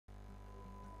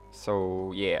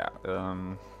So yeah,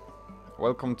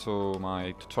 welcome to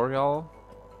my tutorial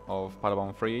of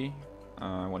Patapon 3,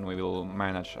 when we will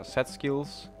manage set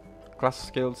skills, class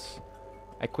skills,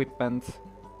 equipment,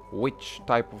 which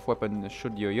type of weapon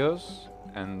should you use,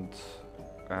 and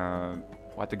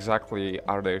what exactly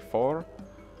are they for.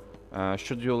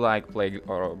 Should you play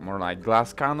or more like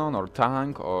glass cannon or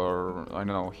tank or I don't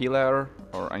know, healer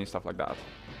or any stuff like that.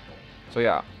 So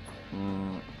yeah,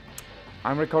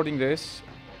 I'm recording this.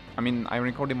 I'm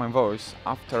recording my voice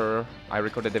after I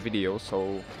recorded the video,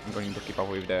 so I'm going to keep up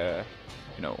with the,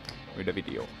 with the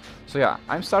video. So yeah,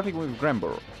 I'm starting with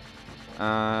Grambur.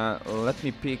 Let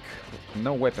me pick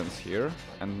no weapons here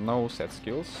and no set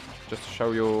skills, just to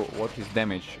show you what his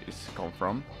damage is come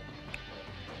from.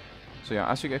 So yeah,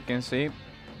 as you can see,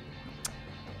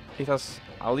 it has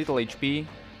a little HP,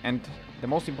 and the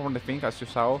most important thing, as you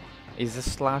saw, is the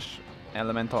slash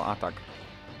elemental attack.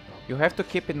 You have to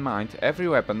keep in mind every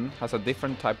weapon has a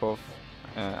different type of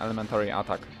elementary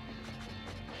attack.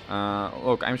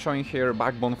 Look, I'm showing here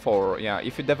Backbone 4. Yeah,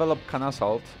 if you develop Can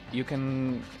Assault, you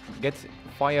can get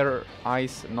fire,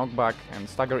 ice, knockback, and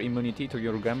stagger immunity to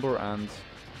your Grambur and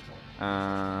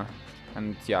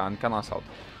Can Assault.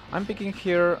 I'm picking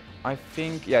here, I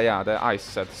think, the ice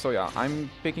set. So yeah, I'm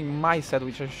picking my set,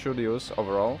 which I should use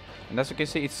overall. And as you can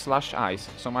see, it's slash ice.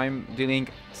 So I'm dealing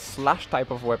slash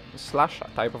type of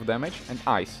damage and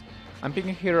ice. I'm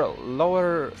picking here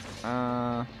lower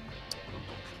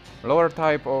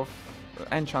type of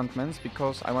enchantments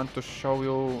because I want to show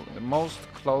you the most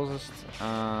closest,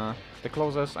 the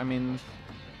closest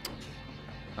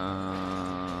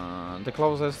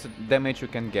damage you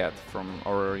can get from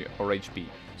our HP.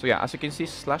 So yeah, as you can see,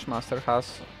 Slash Master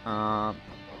has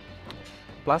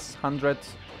plus 100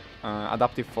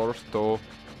 adaptive force to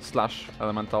slash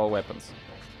elemental weapons.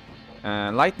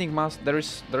 Lightning Master,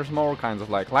 there's more kinds of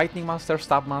Lightning Master,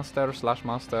 Stab Master, Slash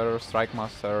Master, Strike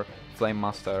Master, Flame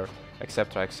Master,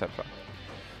 etc, etc.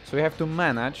 So we have to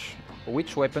manage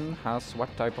which weapon has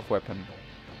what type of weapon,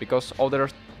 because other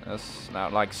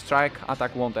like strike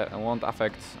attack won't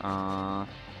affect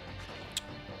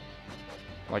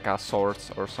like a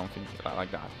swords or something like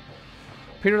that.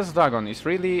 Peerless Dragon is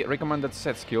really recommended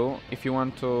set skill if you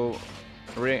want to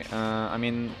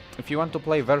if you want to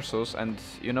play versus and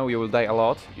you know you will die a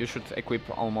lot, you should equip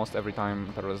almost every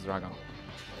time Peerless Dragon,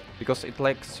 because it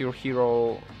lets your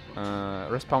hero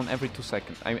respawn every 2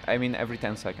 seconds. Every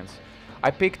 10 seconds.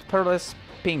 I picked Peerless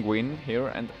Penguin here,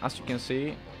 and as you can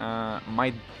see,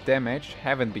 my damage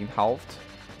haven't been halved,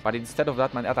 but instead of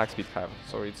that my attack speed have,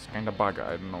 so it's kinda bug,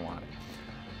 I don't know why.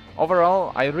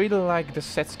 Overall, I really like the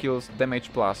set skills damage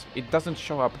plus. It doesn't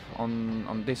show up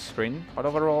on this screen, but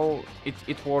overall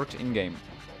it worked in game.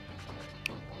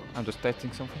 I'm just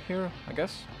testing something here, I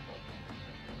guess.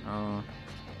 Oh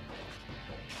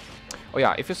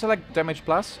yeah, if you select damage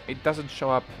plus, it doesn't show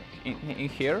up in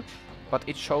here, but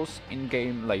it shows in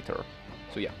game later.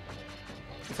 So yeah,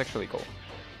 it's actually cool.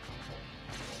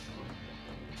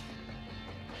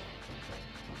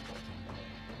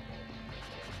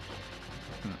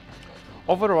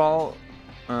 Overall,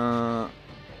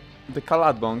 the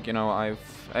Caladbong, I've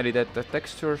edited the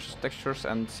textures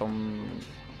and some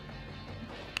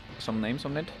names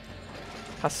on it.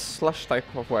 Has slash type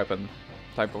of weapon,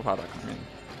 type of attack.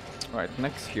 Right,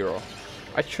 next hero.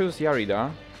 I choose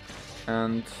Yarida,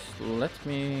 and let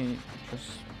me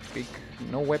just pick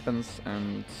no weapons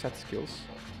and set skills,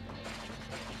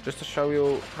 just to show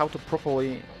you how to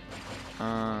properly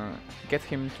get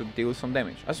him to deal some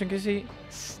damage. As you can see,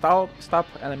 stab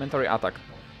elementary attack.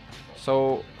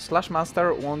 So Slash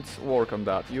Master won't work on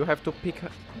that. You have to pick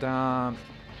the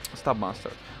Stab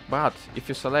Master. But if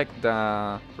you select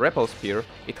the Repel Spear,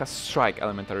 it has Strike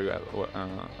elementary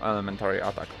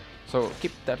attack. So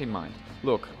keep that in mind.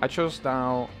 Look, I chose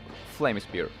now Flame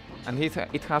Spear, and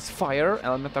it has Fire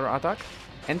elementary attack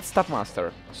and Stab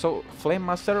Master. So Flame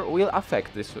Master will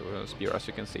affect this spear, as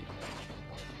you can see.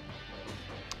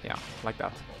 Yeah, like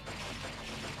that.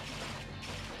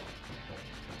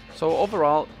 So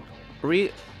overall,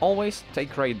 always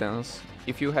take Raid Dance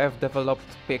if you have developed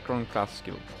Picron class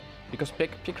skill, because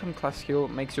Picron class skill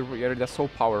makes your Yarida so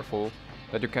powerful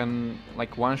that you can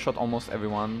one-shot almost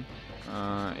everyone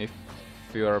if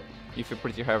you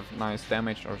pretty have nice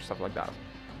damage or stuff like that.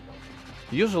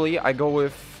 Usually I go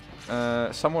with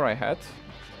Samurai Hat,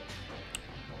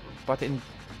 but in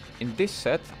this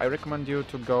set I recommend you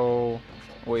to go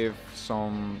with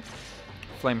some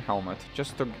Flame Helmet,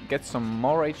 just to get some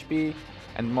more HP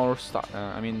and more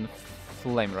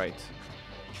flame rate.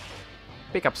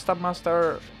 Pick up Stab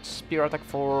Master, Spear Attack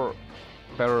for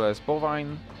Perilous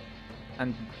Bovine,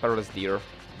 and Perilous Deer.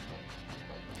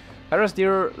 Whereas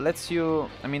Deer lets you,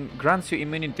 grants you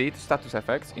immunity to status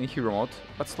effects in hero mode,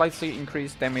 but slightly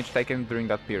increased damage taken during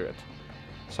that period.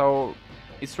 So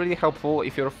it's really helpful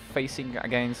if you're facing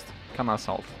against Can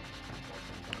Assault.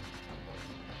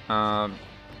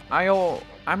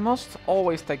 I must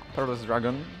always take Perilous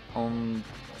Dragon on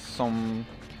some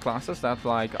classes that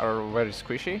are very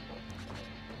squishy.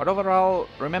 But overall,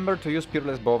 remember to use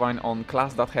Peerless Bovine on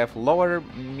class that have lower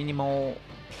minimum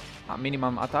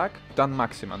attack than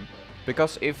maximum.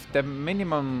 Because if the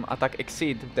minimum attack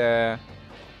exceeds the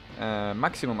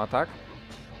maximum attack,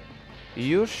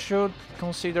 you should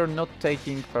consider not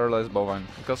taking Perilous Bovine.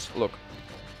 Because look,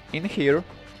 in here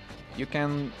you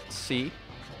can see...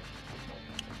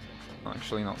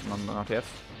 Actually, not yet.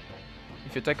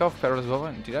 If you take off Perilous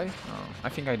Bovine, did I? No, I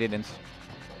think I didn't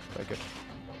take it.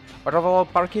 But overall,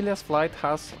 Parkilia's Flight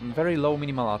has very low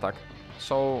minimal attack,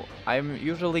 so I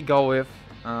usually go with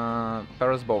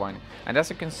Perilous Bovine. And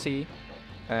as you can see,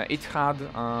 it had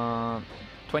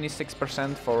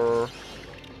 26% for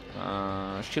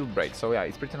shield break, so yeah,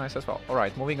 it's pretty nice as well.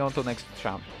 Alright, moving on to next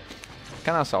champ.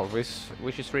 Can Assault,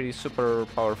 which is really super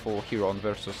powerful hero on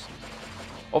Versus.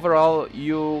 Overall,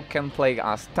 you can play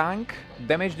as tank,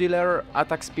 damage dealer,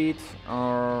 attack speed,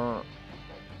 or...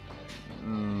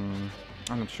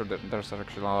 I'm not sure that there's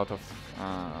actually a lot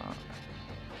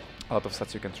of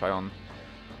sets you can try on.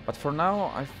 But for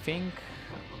now, I think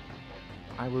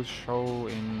I will show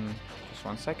in just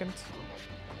 1 second.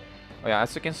 Oh yeah,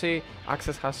 as you can see,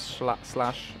 Access has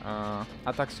slash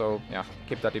attack, so yeah,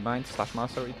 keep that in mind. Slash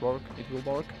master, it will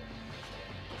work.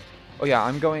 Oh yeah,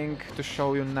 I'm going to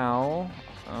show you now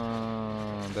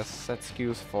the set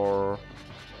skills for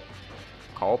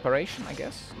cooperation, I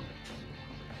guess.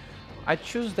 I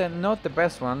choose not the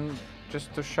best one,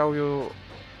 just to show you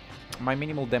my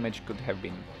minimal damage could have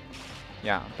been.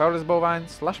 Yeah, Perilous Bovine,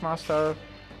 Slash Master,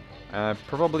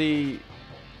 probably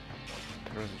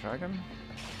Perilous Dragon?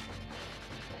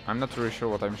 I'm not really sure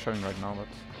what I'm showing right now, but...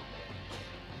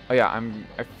 Oh yeah,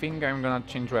 I think I'm gonna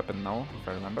change weapon now, if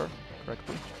I remember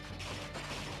correctly.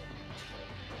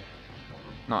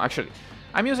 No, actually,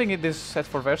 I'm using this set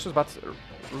for Versus, but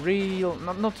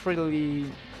not really...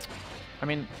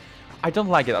 I don't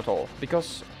like it at all,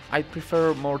 because I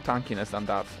prefer more tankiness than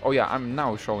that. Oh yeah, I'm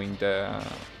now showing the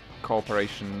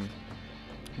cooperation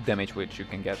damage which you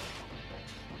can get.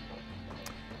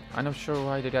 I'm not sure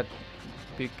why did I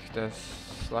pick the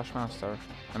Slash Master.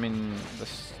 The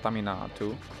stamina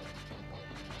too.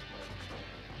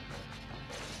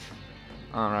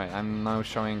 Alright, I'm now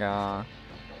showing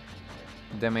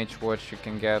damage which you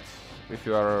can get if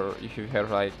you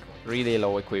have like really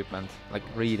low equipment, like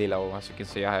really low. As you can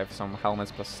see, I have some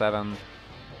helmets +7.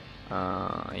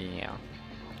 Yeah.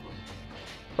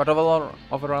 But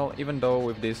overall, even though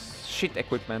with this shit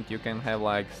equipment, you can have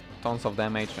like tons of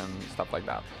damage and stuff like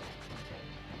that.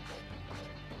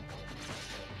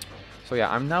 So yeah,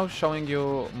 I'm now showing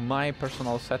you my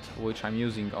personal set, which I'm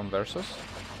using on Versus.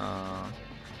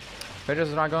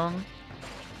 Perilous Dragon,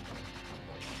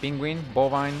 Penguin,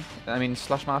 Bovine,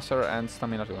 Slash Master and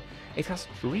Stamina 2. It has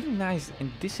really nice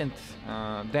and decent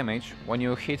damage when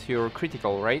you hit your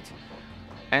critical rate,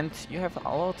 and you have a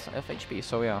lot of HP,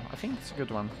 so yeah, I think it's a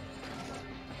good one.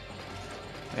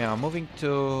 Yeah, moving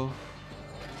to...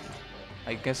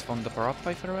 I guess from the Parap,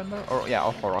 if I remember? Or yeah,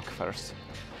 Ohorok first.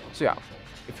 So yeah,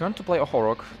 if you want to play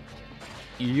Ohorok,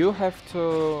 you have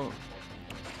to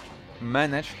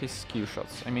manage his skill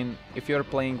shots. If you're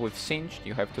playing with Singed,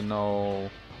 you have to know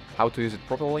how to use it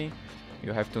properly.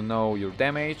 You have to know your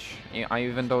damage,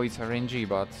 even though it's RNG,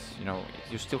 but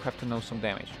you still have to know some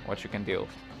damage, what you can deal.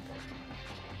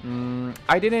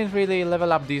 I didn't really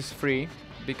level up these 3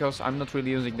 because I'm not really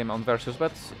using them on Versus,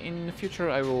 but in the future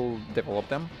I will develop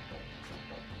them.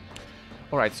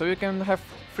 Alright, so you can have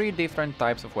 3 different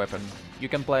types of weapon. You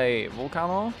can play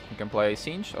Volcano, you can play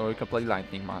Singe, or you can play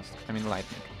Lightning Mask.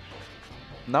 Lightning.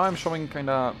 Now I'm showing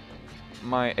kinda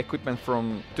my equipment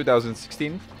from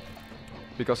 2016.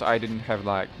 Because I didn't have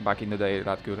back in the day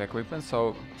that good equipment,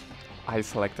 so I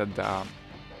selected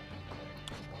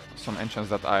some enchants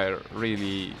that are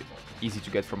really easy to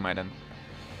get from Maiden.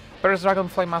 Perilous Dragon,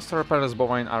 Flame Master, Perilous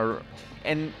Bovine are...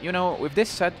 And with this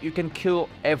set you can kill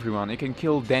everyone. You can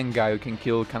kill Dengai, you can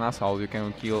kill Can Assault, you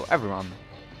can kill everyone.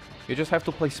 You just have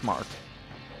to play smart.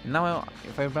 Now,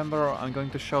 if I remember, I'm going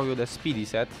to show you the speedy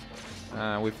set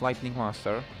with Lightning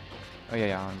Master. Oh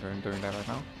yeah, I'm doing that right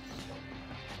now.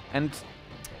 And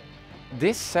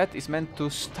this set is meant to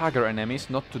stagger enemies,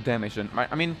 not to damage them.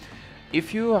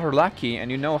 If you are lucky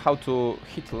and you know how to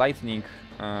hit lightning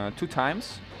 2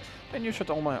 times, then you should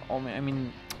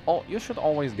you should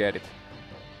always get it.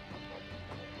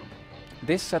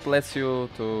 This set lets you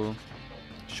to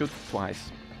shoot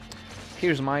twice.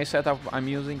 Here's my setup I'm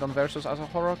using on Versus as a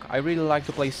Horok. I really like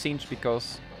to play Singe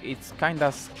because it's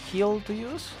kinda skill to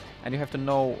use, and you have to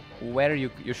know where you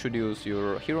should use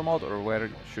your hero mode or where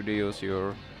should you use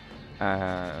your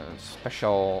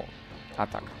special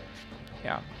attack.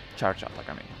 Yeah, charge attack,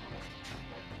 I mean.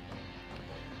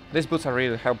 These boots are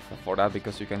really helpful for that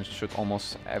because you can shoot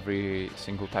almost every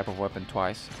single type of weapon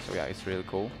twice. So yeah, it's really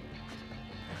cool.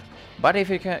 But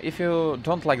if you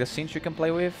don't like the Singe, you can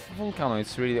play with Volcano.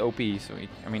 It's really OP. So it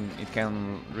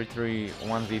can literally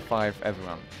 1v5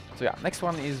 everyone. So yeah, next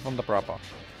one is Von der Parappa.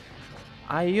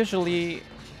 I usually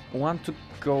want to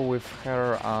go with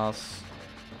her as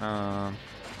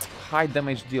high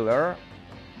damage dealer,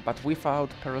 but without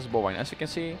Paris Bovine. As you can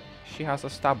see, she has a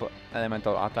stab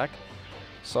elemental attack,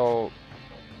 so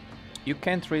you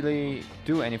can't really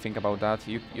do anything about that.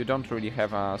 You don't really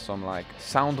have some like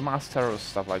Sound Master or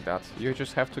stuff like that. You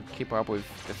just have to keep up with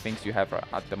the things you have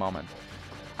at the moment.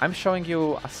 I'm showing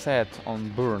you a set on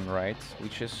Burn, right?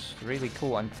 Which is really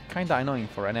cool and kinda annoying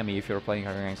for enemy if you're playing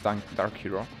against Dark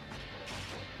Hero.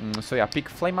 So yeah, pick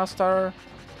Flame Master,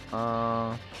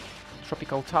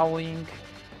 Tropical Toweling,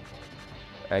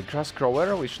 Grass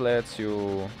Grower, which lets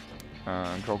you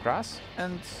grow grass,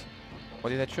 and what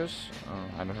did I choose?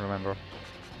 I don't remember.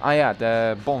 Ah yeah,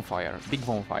 the Bonfire, Big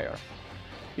Bonfire.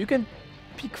 You can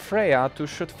pick Freya to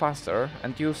shoot faster,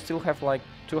 and you still have like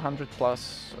 200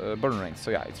 plus burn range,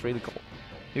 so yeah, it's really cool.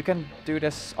 You can do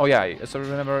this. Oh yeah, so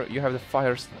remember you have the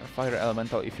fire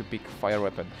elemental if you pick fire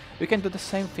weapon. You can do the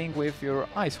same thing with your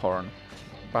Ice Horn,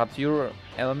 but your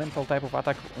elemental type of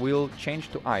attack will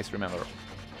change to ice, remember.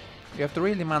 You have to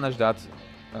really manage that,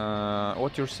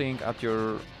 what you're seeing at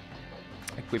your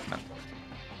equipment.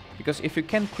 Because if you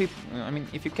can keep,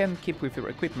 if you can keep with your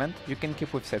equipment, you can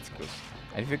keep with set skills.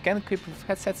 And if you can keep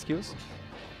with set skills,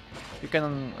 you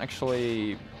can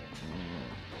actually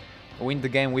win the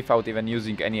game without even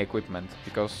using any equipment.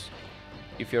 Because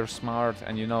if you're smart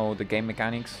and you know the game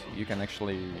mechanics, you can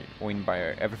actually win by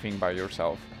everything by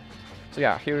yourself. So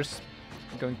yeah, here's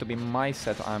going to be my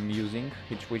set I'm using,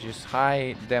 which is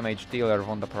high damage dealer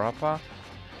Von der Parappa.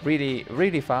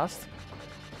 Really fast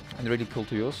and really cool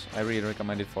to use. I really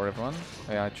recommend it for everyone.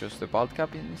 I chose the Bald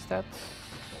Cap instead.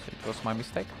 It was my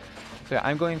mistake. So yeah,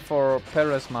 I'm going for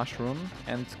Perez Mushroom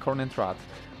and Cornet Rat,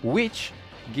 which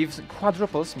gives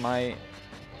quadruples my...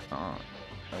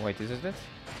 wait, is it?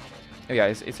 Oh yeah,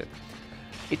 it's it.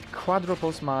 It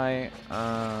quadruples my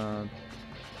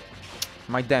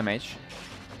my damage.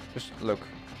 Just look,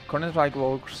 Cornet Rat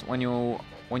works when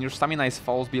your stamina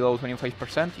falls below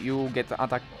 25%, you get the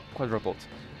attack quadrupled.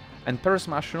 And Perez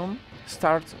Mushroom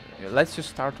lets you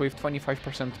start with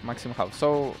 25% maximum health.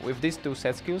 So with these two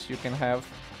set skills, you can have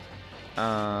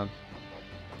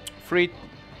 3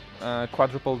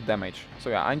 quadruple damage. So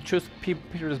yeah, I choose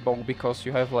Pierce Bow because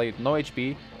you have like no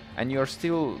HP and you're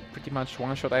still pretty much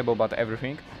one-shot able about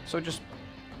everything. So just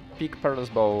pick Perilous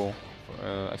Bow,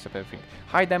 accept everything.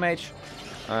 High damage,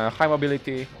 high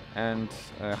mobility, and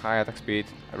high attack speed.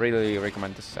 I really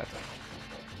recommend this set.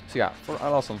 So yeah, for a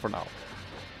lesson for now.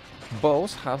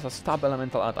 Bows has a stab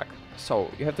elemental attack. So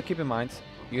you have to keep in mind,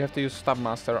 you have to use Stab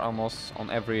Master almost on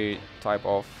every type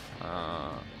of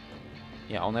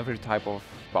on every type of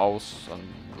bows, on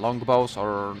long bows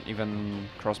or even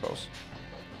crossbows.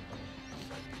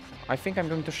 I think I'm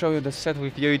going to show you the set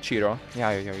with Yoichiro.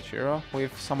 Yeah, Yoichiro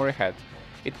with Samurai Head.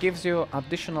 It gives you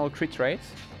additional crit rate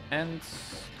and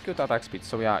good attack speed.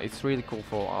 So yeah, it's really cool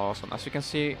for awesome. As you can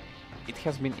see, it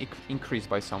has been increased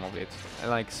by some of it,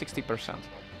 like 60%. So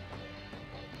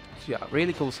yeah,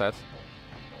 really cool set.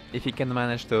 If you can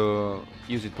manage to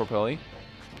use it properly,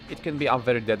 it can be a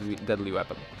very deadly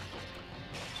weapon.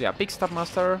 So yeah, pick Stab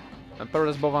Master,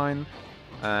 Perilous Bovine,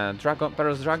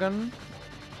 Perilous Dragon,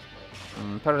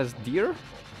 Perilous Deer,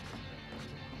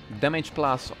 Damage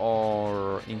Plus,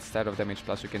 or instead of Damage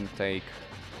Plus you can take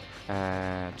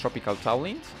Tropical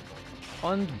Towlint,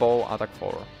 and Bow Attack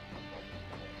 4.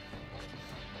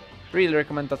 Really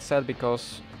recommend that set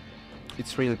because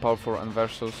it's really powerful, and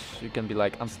versus you can be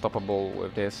like unstoppable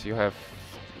with this. You have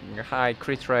high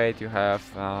crit rate, you have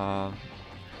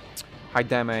high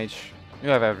damage, you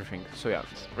have everything. So yeah,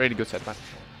 it's a really good set. But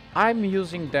I'm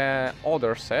using the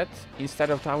other set. Instead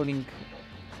of Towling,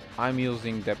 I'm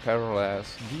using the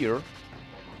Perilous Deer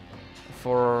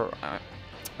for...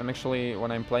 I'm actually,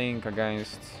 when I'm playing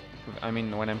against...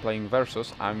 when I'm playing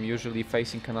versus, I'm usually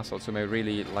facing Canasol, so I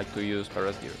really like to use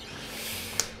Perilous Deer.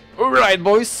 Alright,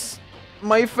 boys!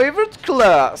 My favorite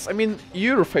class,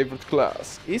 your favorite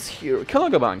class, is here,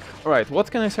 Kanogabank. Alright,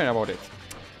 what can I say about it?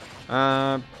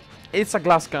 It's a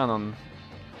glass cannon.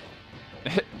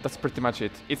 that's pretty much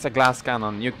it. It's a glass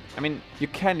cannon. I mean, you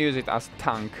can use it as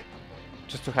tank,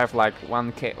 just to have like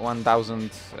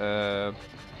 1000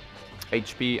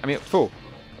 HP. I mean,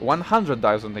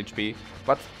 100,000 HP.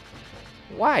 But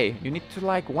why? You need to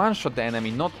like one-shot the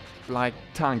enemy, not like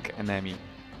tank enemy.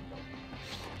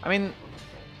 I mean,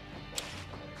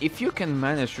 if you can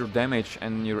manage your damage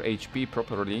and your HP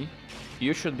properly,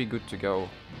 you should be good to go.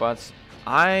 But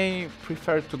I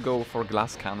prefer to go for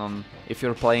glass cannon if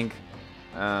you're playing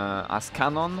as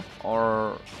cannon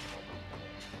or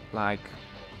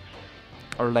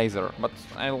laser. But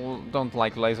I don't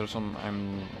like laser, so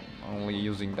I'm only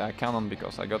using the cannon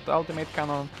because I got the ultimate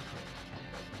cannon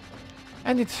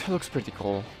and it looks pretty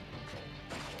cool.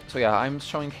 So yeah, I'm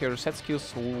showing here set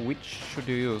skills which should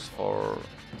you use for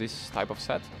this type of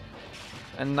set.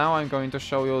 And now I'm going to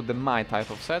show you my type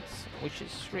of set, which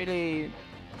is really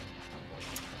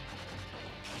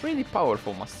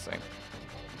powerful, must say.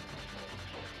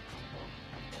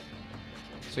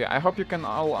 So yeah, I hope you can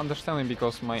all understand it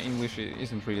because my English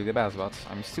isn't really the best, but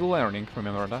I'm still learning,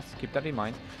 remember that, keep that in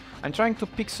mind. I'm trying to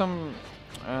pick some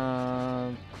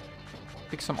other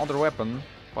weapon,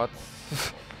 but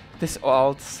this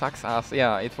ult sucks ass.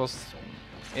 Yeah, it's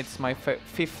my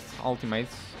 5th ultimate,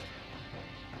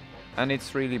 and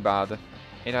it's really bad.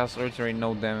 It has literally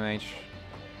no damage.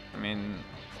 I mean,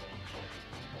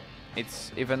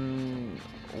 it's even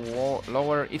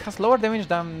lower. It has lower damage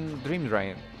than Dream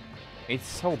Drain. It's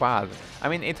so bad. I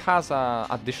mean, it has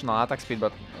additional attack speed,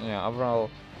 but yeah,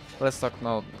 overall, let's not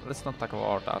talk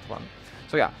about that one.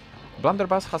 So yeah,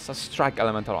 Blunderbuss has a strike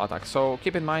elemental attack, so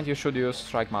keep in mind you should use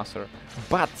Strike Master.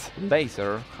 But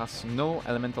Laser has no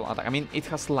elemental attack. I mean, it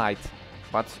has light,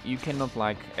 but you cannot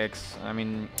like I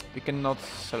mean, you cannot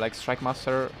select Strike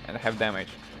Master and have damage.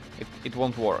 It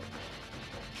won't work.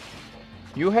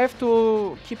 You have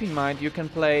to keep in mind you can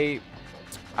play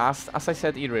as I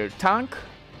said earlier, tank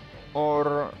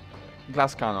or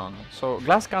glass cannon. So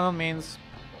glass cannon means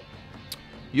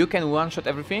you can one-shot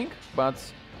everything, but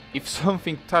if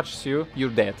something touches you, you're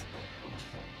dead.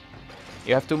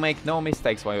 You have to make no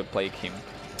mistakes while you play him.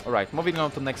 Alright, moving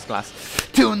on to next class.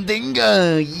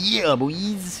 Tundinga! Yeah,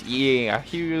 boys! Yeah,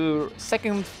 here your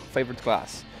second favorite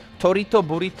class. Torito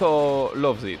Burrito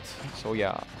loves it. So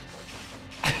yeah.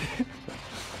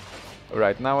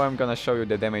 Alright, now I'm gonna show you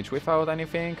the damage without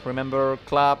anything. Remember,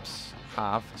 clubs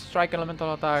have strike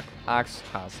elemental attack, axe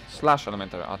has slash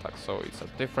elemental attack, so it's a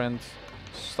different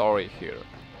story here.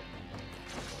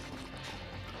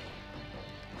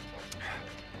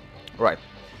 Right,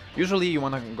 usually you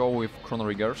wanna go with Chrono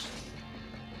Riggers,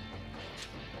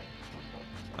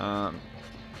 but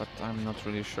I'm not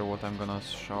really sure what I'm gonna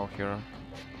show here.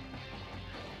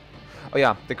 Oh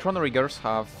yeah, the Chrono Riggers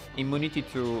have immunity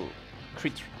to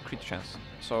crit chance,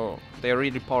 so they are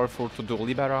really powerful to do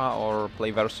Libera or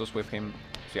play versus with him.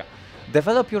 So yeah,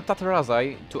 develop your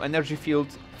Tatarazai to energy field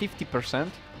 50%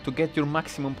 to get your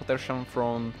maximum potential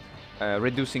from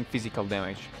reducing physical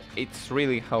damage. It's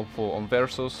really helpful on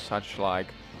versus, such like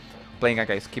playing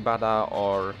against Kibada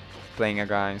or playing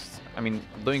against, I mean,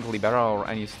 doing Libera or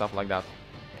any stuff like that.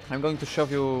 I'm going to show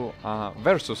you a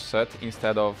versus set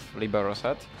instead of Libera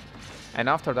set, and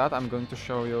after that I'm going to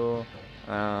show you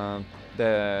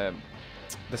the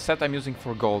set I'm using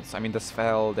for golds. I mean the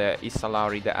Svel, the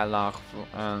Isalari, the Elach,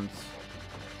 and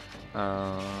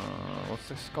what's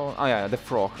this called? Oh yeah, the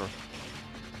Frocher.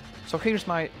 So here's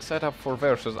my setup for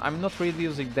versus. I'm not really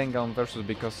using Denga on versus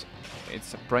because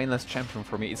it's a brainless champion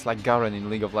for me. It's like Garen in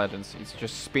League of Legends. It's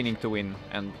just spinning to win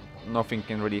and nothing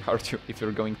can really hurt you if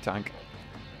you're going tank.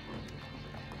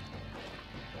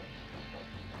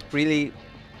 Really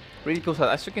cool set.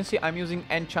 As you can see, I'm using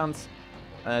Enchant's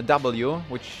W,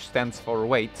 which stands for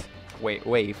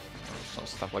wave, so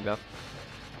stuff like that.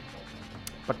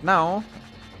 But now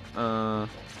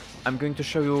I'm going to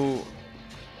show you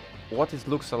what it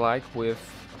looks like with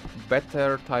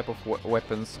better type of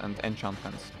weapons and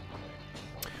enchantments.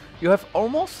 You have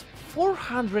almost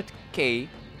 400k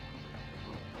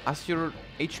as your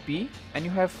HP and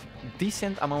you have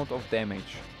decent amount of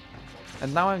damage.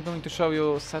 And now I'm going to show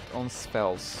you set on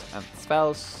spells. And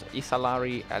spells,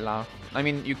 Isalari, Ella. I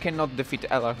mean, you cannot defeat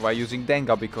Ella by using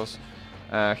Denga because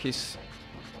he's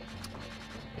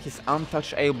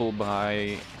untouchable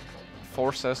by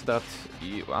forces that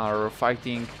are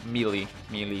fighting melee,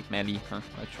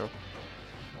 not sure.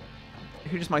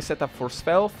 Here's my setup for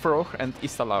Spell, Frog and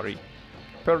Isalari.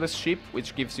 Peerless Ship,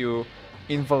 which gives you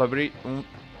invulnerability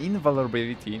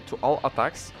to all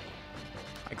attacks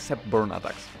except burn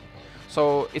attacks.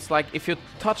 So it's like if you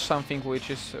touch something which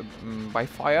is by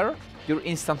fire, you're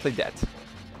instantly dead.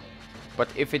 But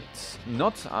if it's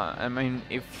not, I mean,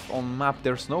 if on map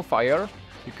there's no fire,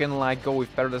 you can like go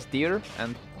with Perilous Deer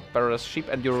and Perilous Sheep,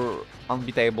 and you're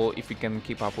unbeatable if you can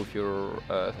keep up with your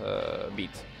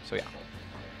beat. So yeah,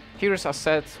 here's a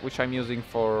set which I'm using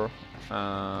for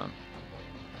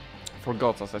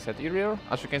gods, as I said earlier.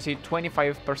 As you can see,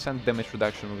 25% damage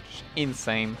reduction, which is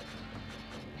insane.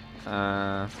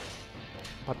 But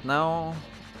now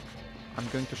I'm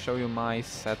going to show you my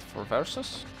set for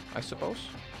versus, I suppose.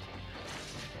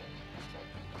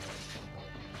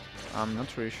 I'm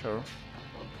not really sure.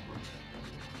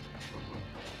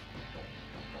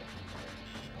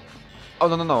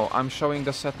 Oh, no, I'm showing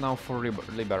the set now for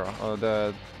Libera,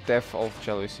 the Death of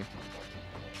Jealousy.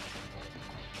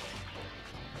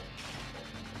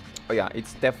 Oh yeah,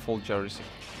 it's Deathful Jealousy.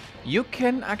 You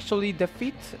can actually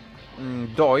defeat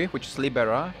Doi, which is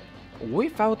Libera,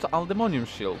 without Aldemonium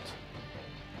Shield.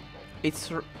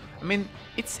 I mean,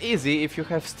 it's easy if you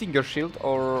have Stinger Shield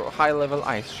or high level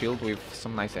Ice Shield with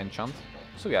some nice enchant.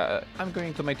 So yeah, I'm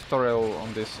going to make tutorial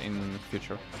on this in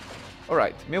future.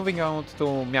 Alright, moving on to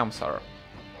Miamsar,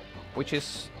 which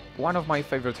is one of my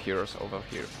favorite heroes over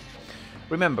here.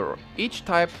 Remember, each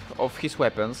type of his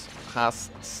weapons has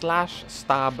slash,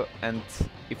 stab, and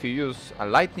if you use a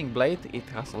lightning blade, it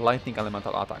has a lightning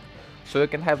elemental attack. So you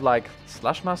can have like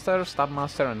slash master, stab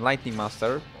master, and lightning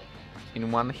master in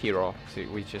one hero,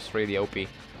 which is really OP.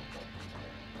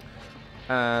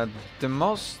 The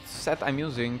most set I'm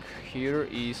using here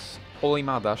is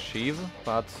Polimada Shiv,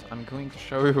 but I'm going to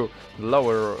show you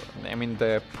lower, I mean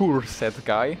the poor set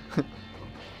guy.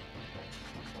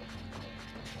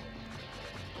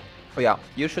 Oh yeah,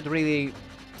 you should really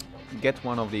get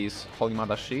one of these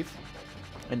Polimada Shiv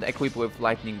and equip with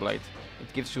Lightning Blade.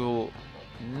 It gives you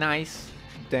nice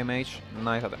damage,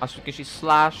 nice attack. As you can see,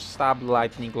 slash, stab,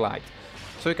 lightning, light.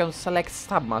 So you can select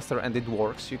Stab Master and it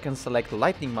works, you can select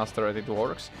Lightning Master and it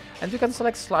works, and you can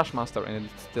select Slash Master and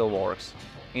it still works.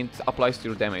 It applies to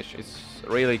your damage. It's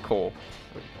really cool.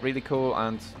 Really cool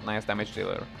and nice damage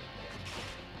dealer.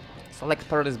 Select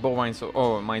Perilous Bovine, so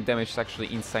oh, my damage is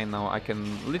actually insane now. I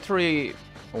can literally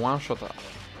one-shot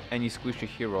any squishy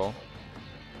hero.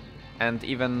 And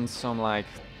even some like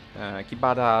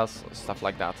Kibadas, stuff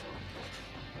like that.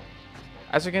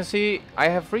 As you can see, I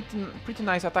have pretty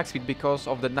nice attack speed because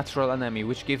of the natural enemy,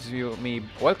 which gives me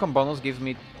welcome bonus, gives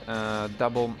me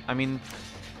double. I mean,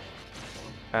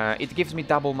 it gives me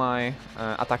double my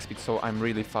attack speed, so I'm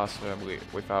really fast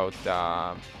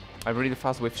I'm really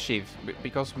fast with sheaves,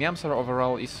 because Miamsar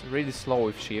overall is really slow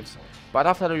with sheaves. But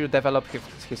after you develop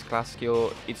his class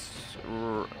skill,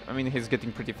 I mean, he's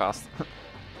getting pretty fast.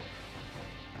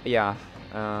 Yeah,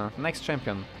 next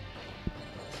champion,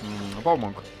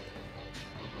 Bowmonk.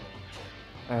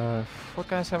 What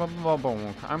can I say about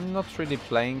Bowmonk? I'm not really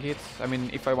playing it. I mean,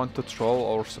 if I want to troll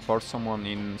or support someone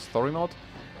in story mode,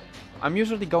 I'm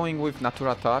usually going with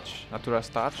Natura's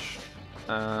Touch,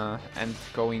 and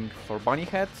going for Bunny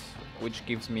Head, which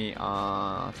gives me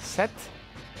a set.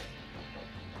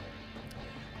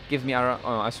 Gives me a,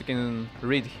 as you can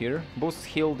read here, boost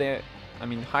heal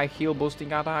high heal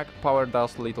boosting attack, power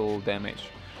does little damage.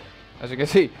 As you can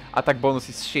see, attack bonus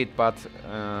is shit, but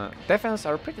defense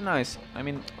are pretty nice. I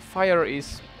mean, fire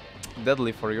is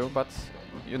deadly for you, but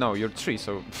you know, you're 3,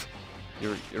 so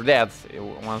you're dead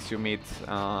once you meet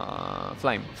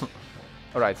flame.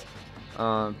 Alright,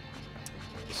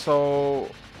 so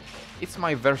it's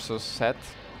my versus set.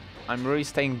 I'm really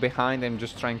staying behind and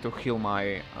just trying to heal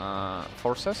my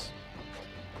forces.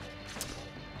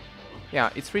 Yeah,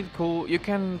 it's really cool. You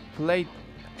can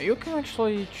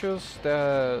actually choose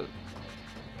the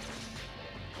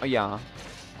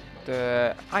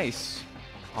the ice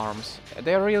arms.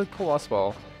 They're really cool as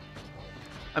well.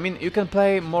 I mean, you can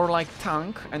play more like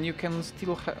tank and you can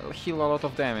still heal a lot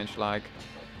of damage. Like,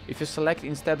 if you select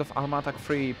instead of Arm Attack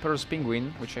 3 Pearl's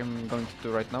Penguin, which I'm going to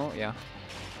do right now, yeah.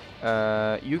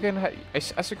 You can,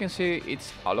 as you can see,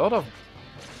 it's a lot of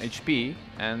HP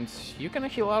and you can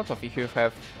heal a lot of if you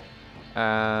have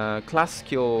class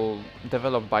skill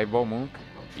developed by Bowmonk.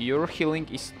 Your healing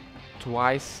is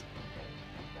twice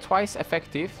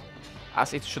effective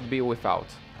as it should be without.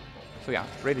 So yeah,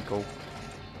 really cool.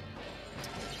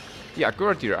 Yeah,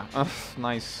 Goratira.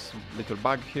 Nice little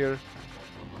bug here.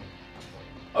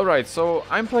 Alright, so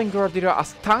I'm playing Goratira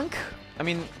as tank. I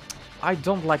mean, I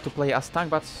don't like to play as tank,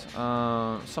 but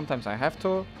sometimes I have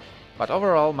to. But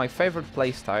overall, my favorite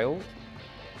playstyle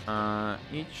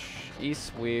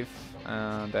is with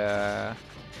the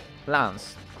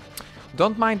Lance.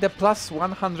 Don't mind the plus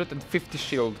 150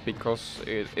 shield, because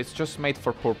it's just made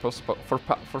for purpose,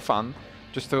 for fun,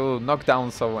 just to knock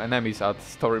down some enemies at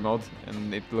story mode,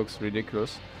 and it looks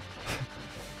ridiculous.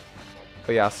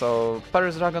 But yeah, so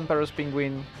Paris Dragon, Paris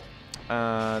Penguin,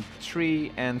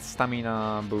 3 and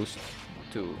stamina boost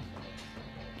 2.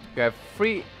 You have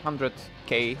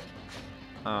 300k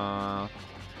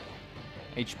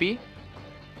HP,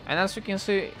 and as you can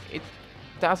see, it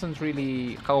doesn't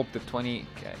really help the 20k.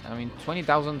 I mean,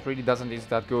 20,000 really doesn't is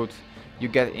that good. You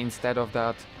get instead of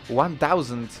that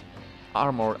 1,000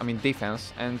 armor, I mean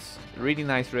defense, and really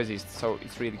nice resist, so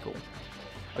it's really cool.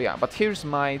 Oh yeah, but here's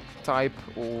my type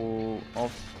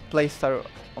of playstyle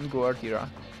on Guardira.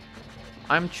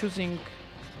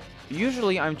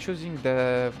 Usually I'm choosing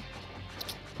the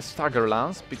Stagger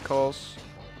Lance because...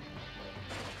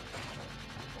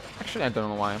 Actually I don't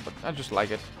know why, but I just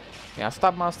like it. Yeah,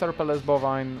 Stabmaster, Palace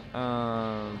Bovine,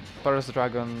 Paris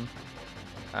Dragon,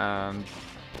 and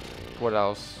what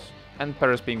else? And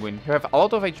Paris Penguin. You have a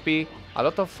lot of HP, a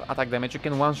lot of attack damage. You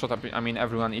can one-shot, I mean,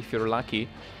 everyone if you're lucky.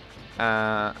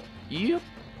 You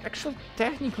actually,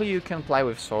 technically, you can play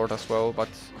with sword as well, but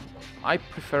I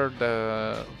prefer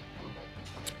the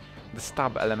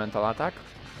stab elemental attack.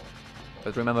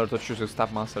 But remember to choose your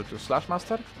Stab Master to Slash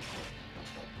Master.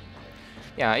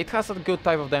 Yeah, it has a good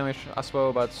type of damage as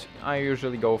well, but I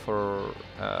usually go for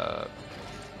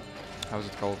how's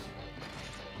it called?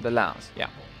 The Lance. Yeah.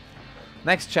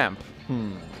 Next champ.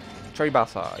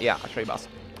 Charibasa. Yeah, Charibasa.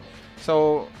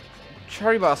 So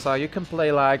Charibasa, you can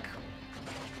play like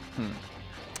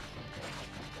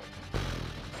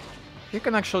you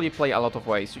can actually play a lot of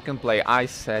ways. You can play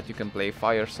ice set, you can play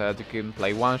fire set, you can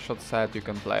play one-shot set, you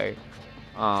can play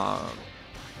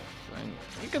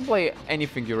you can play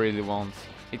anything you really want.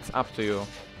 It's up to you.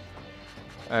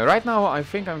 Right now I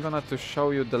think I'm gonna to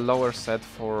show you the lower set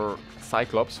for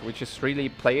Cyclops, which is really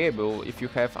playable if you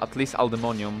have at least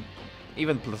Aldemonium.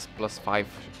 Even +5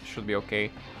 should be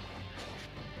okay.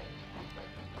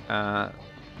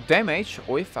 Damage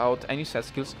without any set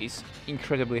skills is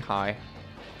incredibly high.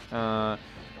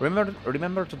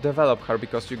 Remember to develop her,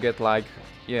 because you get like,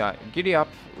 yeah, Giddy Up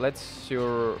lets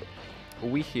your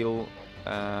Wii heal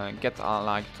get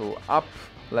like to up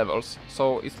levels.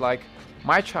 So it's like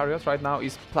my chariot right now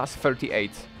is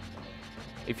 +38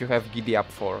 if you have Giddy Up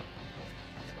 4.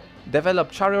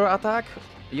 Develop chariot attack,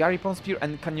 Yaripon Spear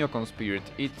and Kanyokon Spirit.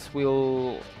 It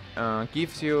will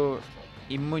gives you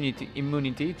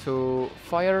immunity to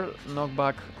fire,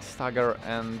 knockback, stagger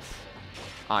and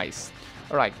ice.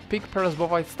 Alright, pick Paris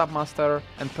Bovine, Stabmaster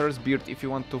and Paris Beard if you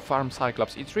want to farm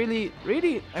Cyclops. It's really,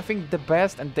 I think, the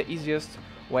best and the easiest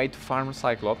way to farm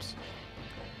Cyclops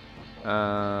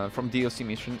from DLC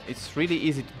mission. It's really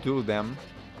easy to do them.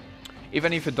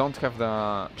 Even if you don't have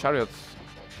the chariot,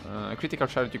 critical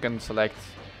chariot, you can select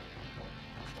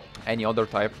any other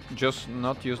type. Just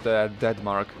not use the dead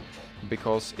mark,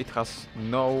 because it has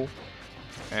no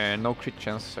crit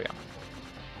chance, so yeah.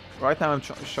 Right now I'm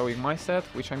showing my set,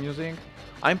 which I'm using.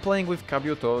 I'm playing with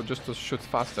Kabuto just to shoot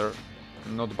faster,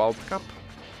 not Bald Cap.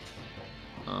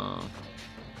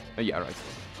 Yeah, right.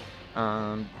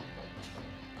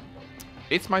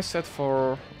 It's my set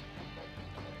for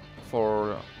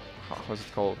how's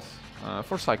it called?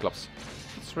 For Cyclops.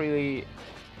 It's really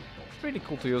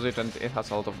cool to use it, and it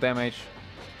has a lot of damage.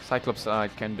 Cyclops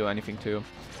can do anything to you.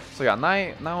 So yeah,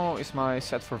 now is my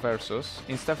set for versus.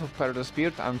 Instead of Paris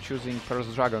Beard, I'm choosing Paris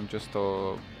Dragon just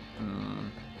to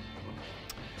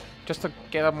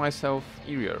get up myself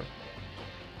easier.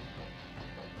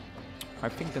 I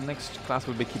think the next class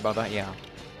will be Kibada. Yeah,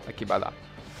 Kibada.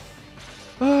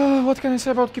 What can I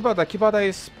say about Kibada? Kibada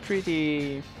is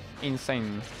pretty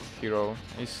insane hero.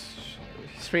 He's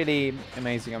really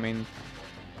amazing. I mean,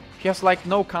 he has like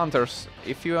no counters.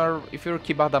 If you're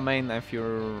Kibada main, if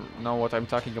you know what I'm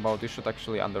talking about, you should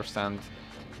actually understand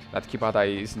that Kibada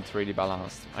isn't really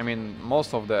balanced. I mean,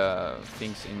 most of the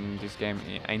things in this game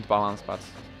ain't balanced, but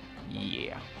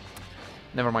yeah,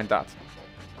 never mind that.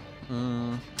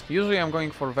 Usually I'm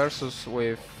going for versus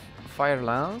with Fire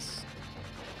Lance,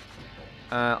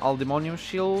 Aldemonium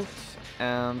Shield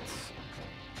and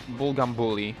Bulgam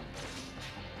Bully.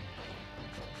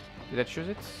 Did I choose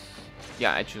it?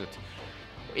 Yeah, I choose it.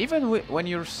 Even when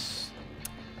you're,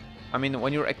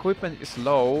 when your equipment is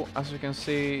low, as you can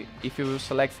see, if you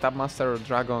select Stabmaster,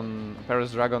 Dragon,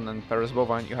 Paris Dragon and Paris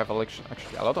Bovine, you have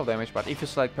actually a lot of damage, but if you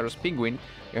select Paris Penguin,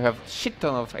 you have shit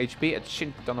ton of HP and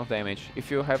shit ton of damage. If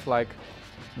you have like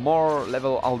more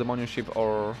level Aldemonium Ship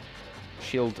or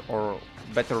Shield or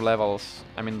better levels,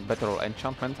 better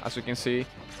enchantment, as you can see,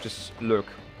 just look,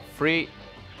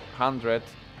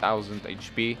 300,000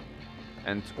 HP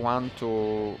and 1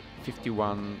 to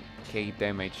 51k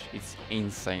damage. It's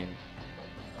insane.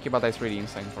 Kibada is really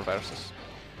insane for versus.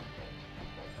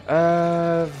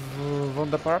 Von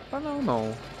the Patapon?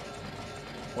 No.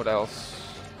 What else?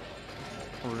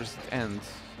 Or does it end?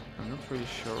 I'm not really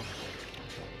sure.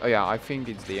 Oh yeah, I think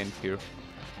it's the end here.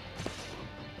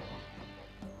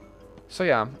 So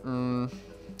yeah,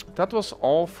 that was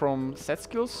all from set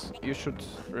skills you should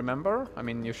remember. I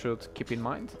mean, you should keep in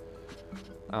mind.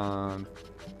 Um,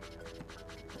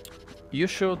 you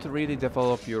should really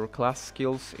develop your class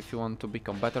skills if you want to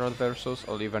become better at Versus,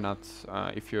 or even at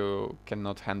if you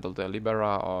cannot handle the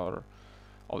Libera or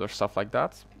other stuff like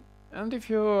that. And if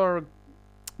you're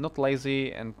not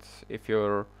lazy and if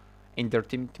you're in their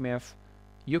team TMF,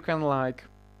 you can like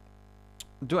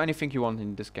do anything you want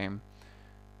in this game.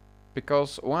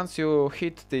 Because once you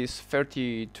hit this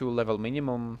 32 level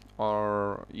minimum,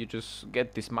 or you just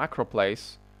get this macro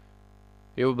place,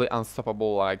 you will be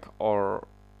unstoppable like or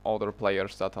other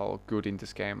players that are good in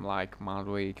this game, like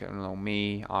Madwick, I don't know,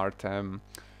 me, Artem,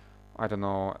 I don't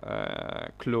know,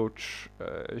 Kluch,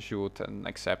 Jute, and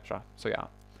etc. So yeah,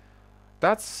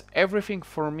 that's everything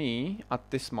for me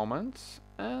at this moment,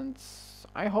 and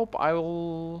I hope I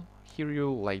will hear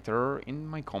you later in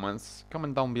my comments.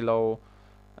 Comment down below.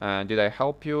 Did I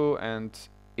help you, and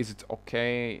is it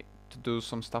okay to do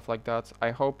some stuff like that?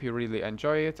 I hope you really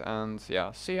enjoy it, and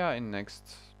yeah, see ya in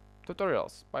next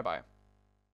tutorials. Bye bye.